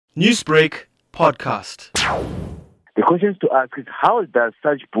Newsbreak podcast. The question to ask is, how does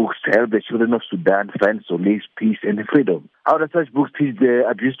such books help the children of Sudan find solace, peace, and freedom? How do such books teach the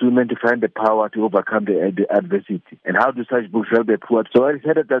abused women to find the power to overcome the adversity? And how do such books help the poor? So I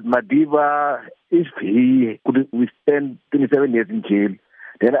decided that Madiba, if he could withstand 27 years in jail,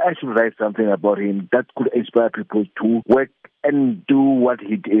 then I should write something about him that could inspire people to work and do what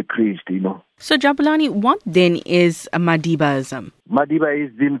he preached, So Jabulani, what then is Madibaism?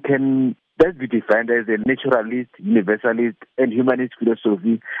 Madibaism can best be defined as a naturalist, universalist, and humanist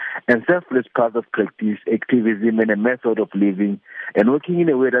philosophy and selfless path of practice, activism, and a method of living and working in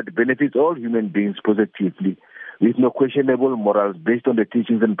a way that benefits all human beings positively with no questionable morals based on the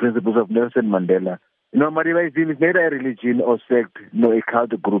teachings and principles of Nelson Mandela. Madibaism is neither a religion or sect nor a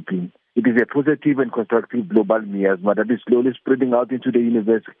cult grouping. It is a positive and constructive global miasma that is slowly spreading out into the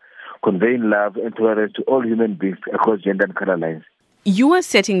universe, conveying love and tolerance to all human beings across gender and color lines. You are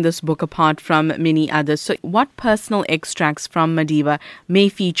setting this book apart from many others. So what personal extracts from Madiba may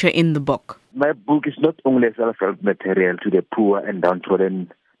feature in the book? My book is not only a self-help material to the poor and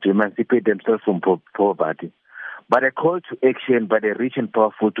downtrodden to emancipate themselves from poverty, but a call to action by the rich and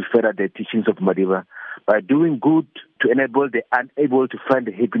powerful to further the teachings of Madiba by doing good to enable the unable to find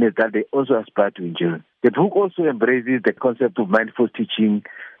the happiness that they also aspire to enjoy. The book also embraces the concept of mindful teaching.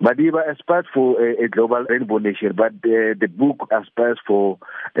 Madiba aspires for a global rainbow nation, but the book aspires for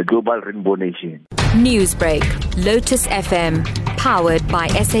a global rainbow nation. Newsbreak, Lotus FM, powered by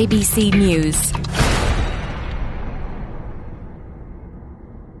SABC News.